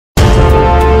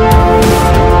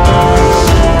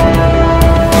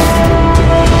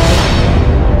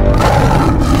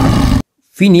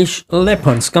Finnish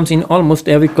Lapphunds comes in almost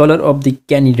every color of the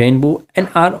canny rainbow and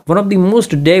are one of the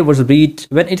most diverse breeds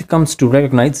when it comes to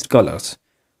recognized colors.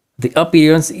 The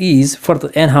appearance is further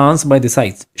enhanced by the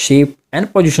size, shape,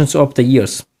 and positions of the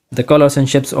ears, the colors and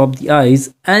shapes of the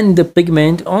eyes, and the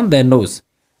pigment on their nose,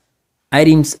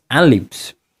 irims, and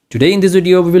lips. Today in this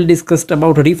video, we will discuss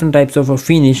about different types of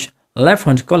Finnish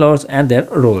Lapphund colors and their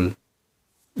role.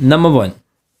 Number 1.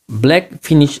 Black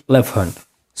Finnish Lapphund.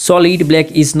 Solid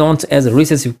black is known as a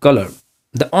recessive color.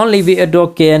 The only way a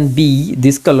dog can be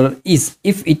this color is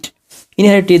if it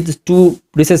inherited two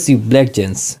recessive black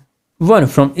genes, one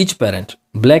from each parent.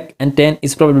 Black and tan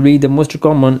is probably the most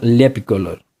common Lappy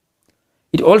color.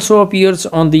 It also appears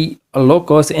on the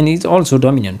locus and is also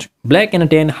dominant. Black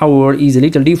and tan, however, is a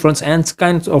little different and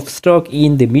kind of stuck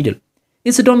in the middle.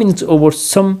 Its dominance over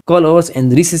some colors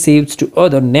and recessives to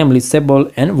other, namely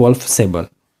sable and wolf sable.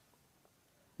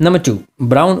 Number 2.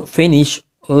 Brown Finnish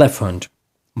Lapphund.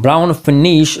 Brown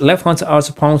Finnish Lapphunds are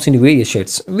found in various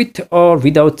shades, with or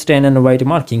without tan and white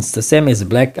markings, the same as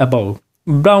black above.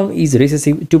 Brown is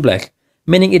recessive to black,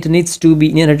 meaning it needs to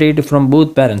be inherited from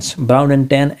both parents. Brown and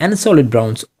tan and solid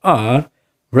browns are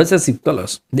recessive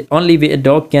colors. The only way a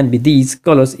dog can be these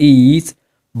colors is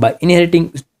by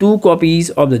inheriting two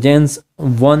copies of the genes,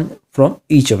 one from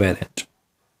each parent.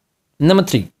 Number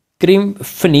 3. Cream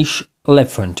Finnish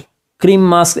Lapphund. Cream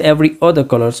masks every other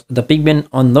colors, the pigment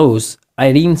on nose,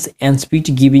 irims, and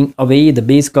speech, giving away the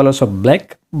base colors of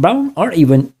black, brown, or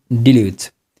even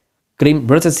dilutes. Cream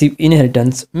recessive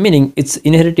inheritance, meaning it's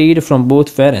inherited from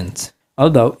both parents.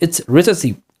 Although it's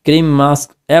recessive, cream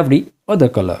masks every other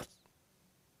color.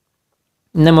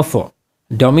 Number 4.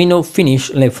 Domino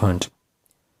Finnish Lapphund.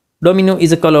 Domino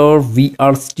is a color we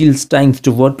are still trying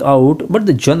to work out, but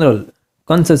the general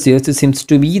consensus seems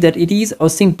to be that it is a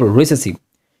simple recessive.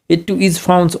 It too is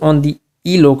found on the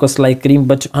E locus like cream,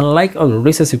 but unlike other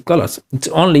recessive colors, it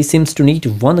only seems to need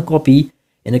one copy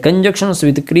in conjunction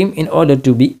with cream in order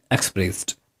to be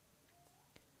expressed.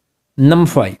 Number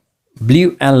 5.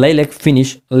 Blue and Lilac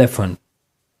Finnish Lapphund.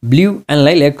 Blue and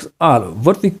lilac are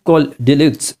what we call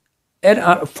dilutes and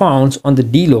are found on the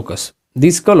D locus.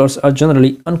 These colors are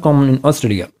generally uncommon in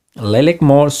Australia, lilac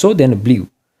more so than blue,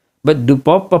 but do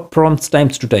pop up from time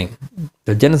to time.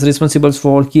 The genes responsible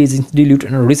for causing dilute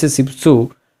and recessive,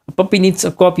 so a puppy needs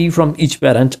a copy from each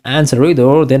parent, and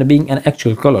rather than being an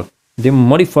actual color, they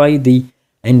modify the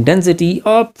intensity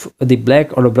of the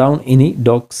black or brown in a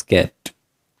dog's cat.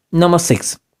 Number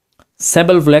 6.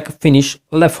 Sable Black Finnish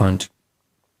Lapphund.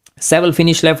 Sable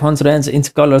Finnish Lapphunds range in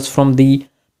colors from the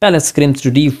palest creams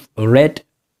to deep red,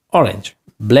 orange,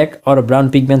 black or brown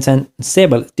pigments, and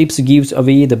sable tips gives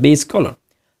away the base color.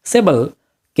 Sable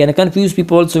can confuse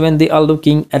people when they are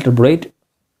looking at a bright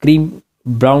cream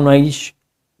brownish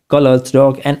colored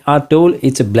dog and are told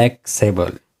it's a black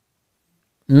sable.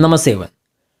 Number 7.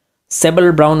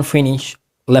 Sable Brown Finnish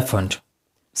Lapphund.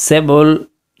 Sable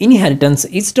inheritance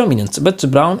is dominant, but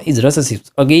brown is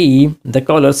recessive. Again, the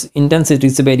color's intensity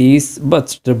varies,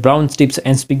 but the brown tips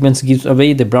and pigments gives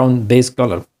away the brown base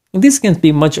color. This can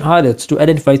be much harder to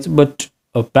identify, but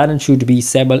a parent should be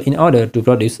sable in order to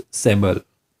produce sable.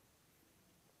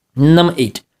 Number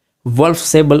 8. Wolf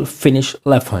Sable Finnish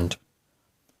Lapphund.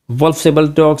 Wolf sable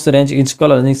dogs range in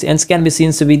color and can be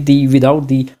seen without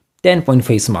the 10-point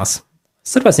face mask.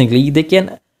 Surprisingly, they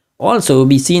can also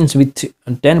be seen with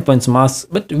 10-point masks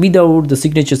but without the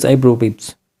signature eyebrow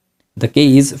pips. The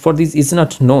case for this is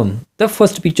not known. The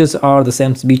first pictures are the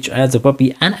same speech as a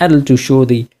puppy and adult to show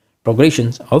the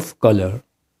progressions of color.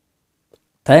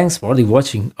 Thanks for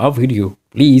watching our video.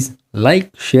 Please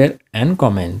like, share and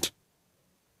comment.